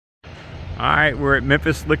Alright, we're at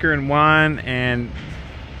Memphis Liquor and Wine, and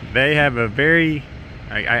they have a very,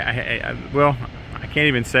 well, I can't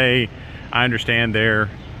even say I understand the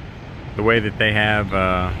way that they have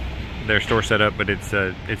their store set up, but it's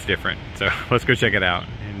different. So let's go check it out.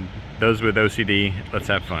 And those with OCD, let's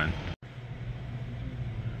have fun.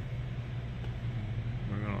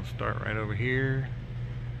 We're gonna start right over here.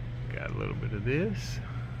 Got a little bit of this.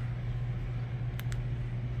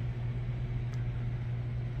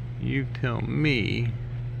 You tell me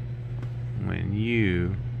when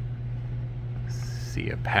you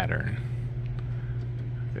see a pattern.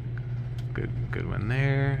 Good one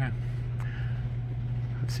there.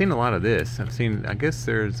 I've seen a lot of this. I guess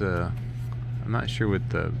there's I'm not sure what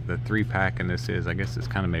the 3-pack in this is. I guess it's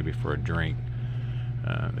kind of maybe for a drink.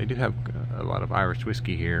 They do have a lot of Irish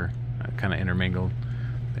whiskey here, kind of intermingled.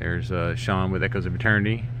 There's Sean with Echoes of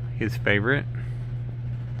Eternity, his favorite.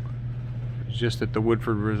 Just at the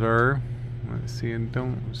Woodford Reserve. Let's see, and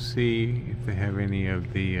don't see if they have any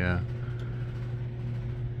of the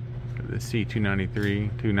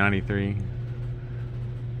C293, 293.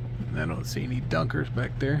 I don't see any dunkers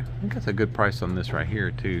back there. I think that's a good price on this right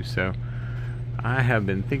here too. So I have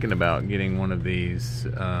been thinking about getting one of these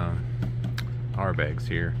Arbegs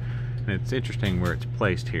here, and it's interesting where it's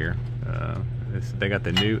placed here. They got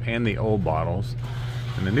the new and the old bottles,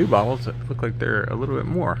 and the new bottles look like they're a little bit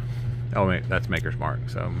more. Oh wait, that's Maker's Mark,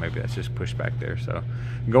 so maybe that's just pushed back there. So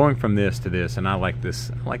going from this to this, and I like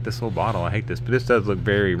this whole bottle. I hate this, but this does look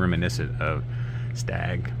very reminiscent of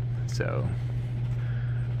Stag. So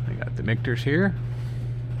I got the Michter's here,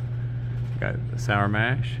 got the Sour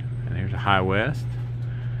Mash, and here's a High West.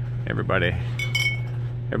 Everybody's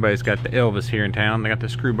got the Elvis here in town. They got the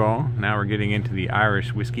Screwball. Now we're getting into the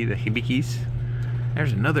Irish whiskey, the Hibikis.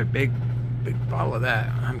 There's another big bottle of that.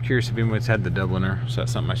 I'm curious if anyone's had the Dubliner, so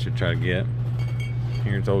that's something I should try to get.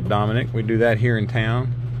 Here's old Dominic. We do that here in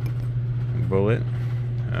town. Bullet.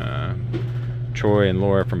 Troy and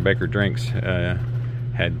Laura from Baker Drinks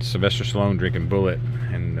had Sylvester Stallone drinking Bullet,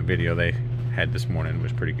 and the video they had this morning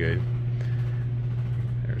was pretty good.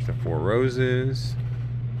 There's the Four Roses.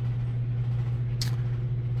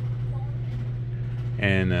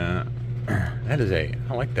 And that is I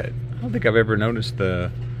like that. I don't think I've ever noticed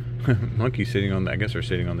the monkey sitting on I guess they're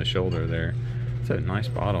sitting on the shoulder there. It's a nice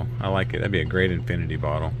bottle. I like it. That'd be a great infinity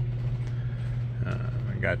bottle.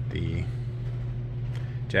 I got the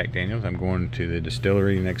Jack Daniels. I'm going to the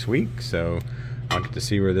distillery next week, so I'll get to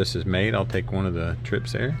see where this is made. I'll take one of the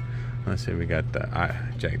trips there. Let's see, we got the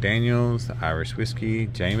Jack Daniels, the Irish whiskey,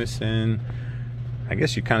 Jameson. I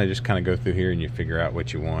guess you kind of go through here and you figure out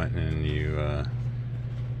what you want, and you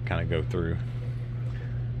kind of go through.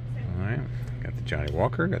 All right. Got the Johnny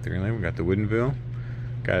Walker, got the Green Label, got the Woodinville.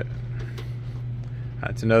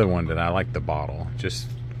 That's another one that I like, the bottle.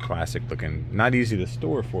 Just classic looking. Not easy to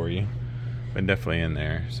store for you, but definitely in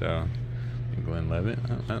there. So, Glenlivet.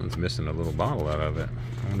 Oh, that one's missing a little bottle out of it.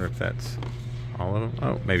 I wonder if that's all of them.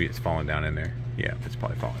 Oh, maybe it's falling down in there. Yeah, it's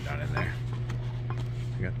probably falling down in there.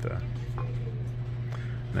 You got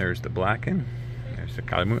there's the Blacken. There's the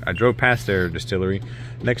Kalimu. I drove past their distillery.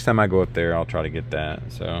 Next time I go up there, I'll try to get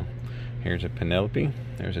that. So, here's a Penelope.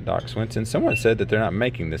 There's a Doc Swinson. Someone said that they're not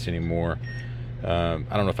making this anymore. I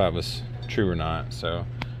don't know if that was true or not. So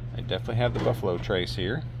I definitely have the Buffalo Trace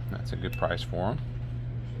here. That's a good price for them,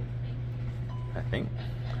 I think.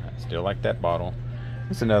 I still like that bottle.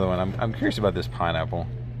 This is another one. I'm curious about this pineapple.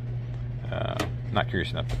 Not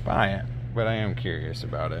curious enough to buy it, but I am curious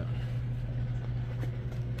about it.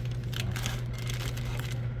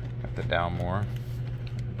 Got the Dalmore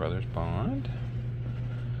Brothers Bond.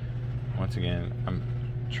 Once again, I'm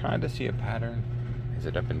trying to see a pattern. Is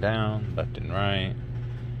it up and down, left and right?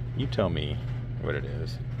 You tell me what it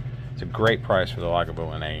is. It's a great price for the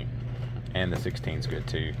Lagavulin 8, and the 16's good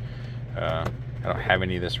too. I don't have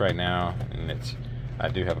any of this right now, and I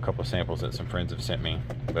do have a couple of samples that some friends have sent me,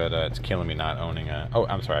 but it's killing me not owning oh,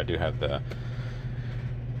 I'm sorry, I do have the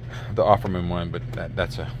Offerman one, but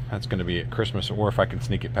that's going to be at Christmas, or if I can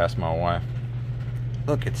sneak it past my wife.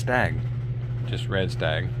 Look, it's Stag, just red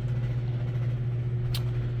Stag.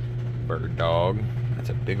 Bird Dog. That's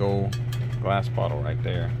a big old glass bottle right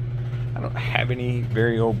there. I don't have any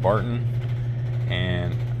very old Barton,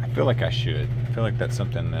 and I feel like I should. I feel like that's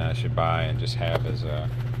something that I should buy and just have as a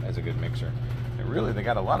good mixer. And really, they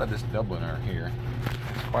got a lot of this Dubliner here.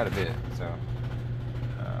 It's quite a bit. So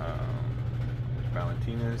there's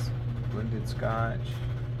Valentina's blended Scotch,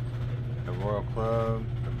 the Royal Club,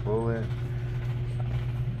 the Bullet.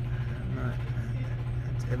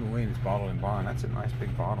 That's Evan Williams Bottle and Bond. That's a nice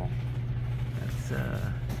big bottle.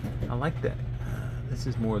 I like that. This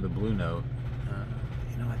is more of the blue note.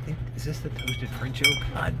 No, I think, is this the toasted French oak?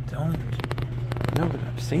 I don't know that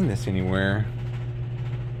I've seen this anywhere.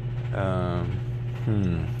 Has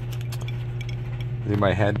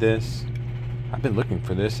anybody had this? I've been looking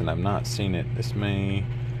for this and I've not seen it. This may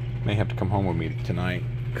have to come home with me tonight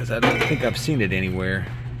because I don't think I've seen it anywhere.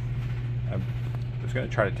 I was going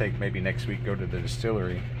to try to take maybe next week, go to the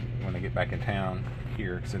distillery when I get back in town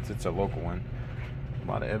here, since it's a local one. A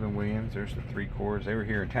lot of Evan Williams. There's the 3 cores. They were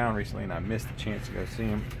here in town recently and I missed the chance to go see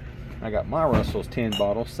them. I got my Russell's 10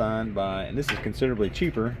 bottle signed by, and this is considerably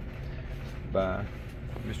cheaper, by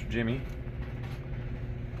Mr. Jimmy.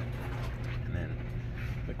 And then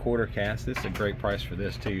the quarter cask. This is a great price for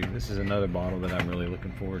this too. This is another bottle that I'm really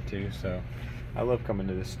looking forward to. So I love coming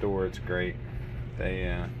to this store. It's great.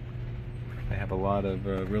 They have a lot of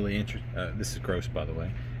really interesting. This is gross, by the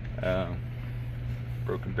way.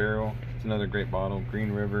 Broken Barrel. It's another great bottle.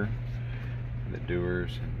 Green River. The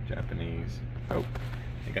Doers. Japanese. Oh,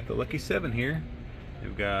 they got the Lucky 7 here.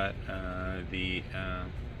 They've got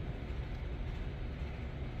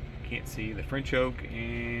can't see, the French Oak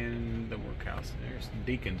and the Workhouse. There's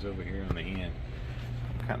Deacons over here on the end.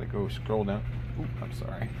 I'll kind of go scroll down. Oop, I'm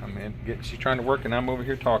sorry. She's trying to work and I'm over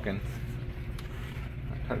here talking.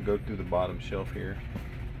 I'll try to go through the bottom shelf here.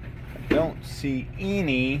 I don't see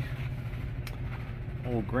any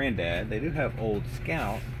Old Granddad. They do have Old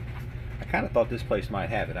Scout. I kind of thought this place might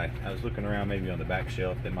have it. I was looking around maybe on the back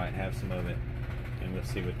shelf. They might have some of it. And let's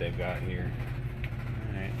see what they've got here.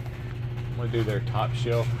 Alright. I'm going to do their top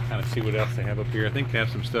shelf, kind of see what else they have up here. I think they have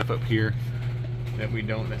some stuff up here that we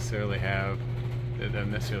don't necessarily have, that I've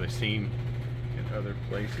necessarily seen in other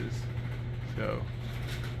places. So,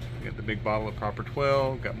 we got the big bottle of Proper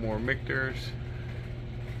 12, got more Michter's,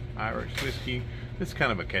 Irish whiskey. This is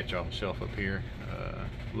kind of a catch-all shelf up here. A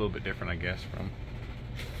little bit different, I guess, from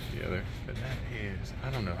the other. But that is, I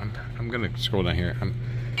don't know. I'm going to scroll down here.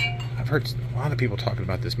 I've heard a lot of people talking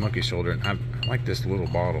about this monkey shoulder, and I like this little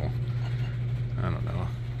bottle. I don't know.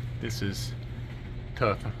 This is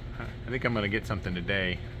tough. I think I'm going to get something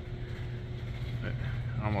today. But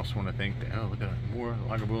I almost want to think that, oh, look at more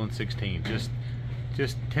Lagavulin 16.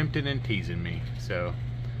 Just tempted and teasing me. So,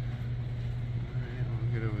 alright,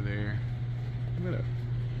 I'll get over there. I'm going to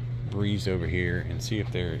breeze over here and see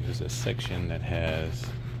if there is a section that has,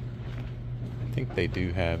 I think they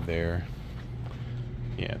do have there.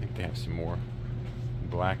 Yeah, I think they have some more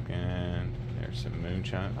black, and there's some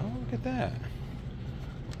moonshine. Oh, look at that.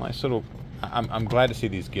 Nice little, I'm glad to see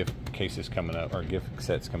these gift cases coming up, or gift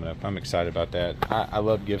sets coming up. I'm excited about that. I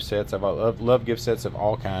love gift sets. I've loved gift sets of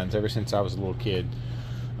all kinds ever since I was a little kid.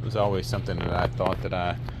 It was always something that I thought that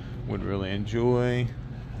I would really enjoy.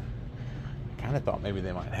 Kind of thought maybe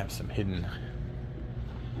they might have some hidden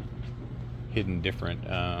different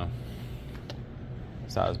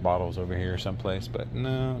size bottles over here someplace, but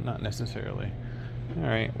no, not necessarily. All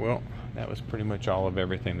right, well, that was pretty much all of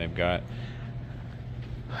everything they've got.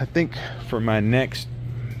 I think for my next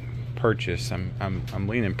purchase, I'm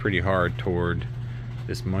leaning pretty hard toward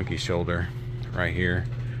this monkey shoulder right here,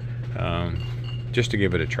 just to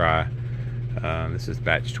give it a try. This is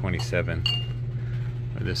batch 27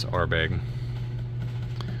 of this Ardbeg,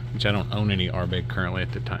 which I don't own any Ardbeg currently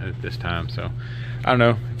at this time. So I don't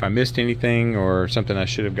know if I missed anything or something I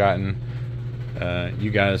should have gotten.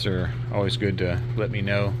 You guys are always good to let me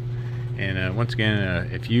know. And once again,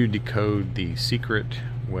 if you decode the secret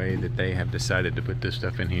way that they have decided to put this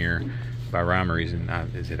stuff in here by rhyme or reason,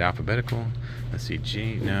 is it alphabetical? Let's see,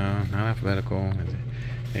 G, no, not alphabetical. Is it,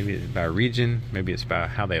 maybe it's by region, maybe it's by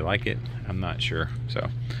how they like it. I'm not sure. So,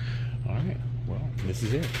 all right, well, this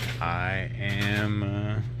is it. I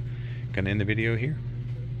am gonna end the video here.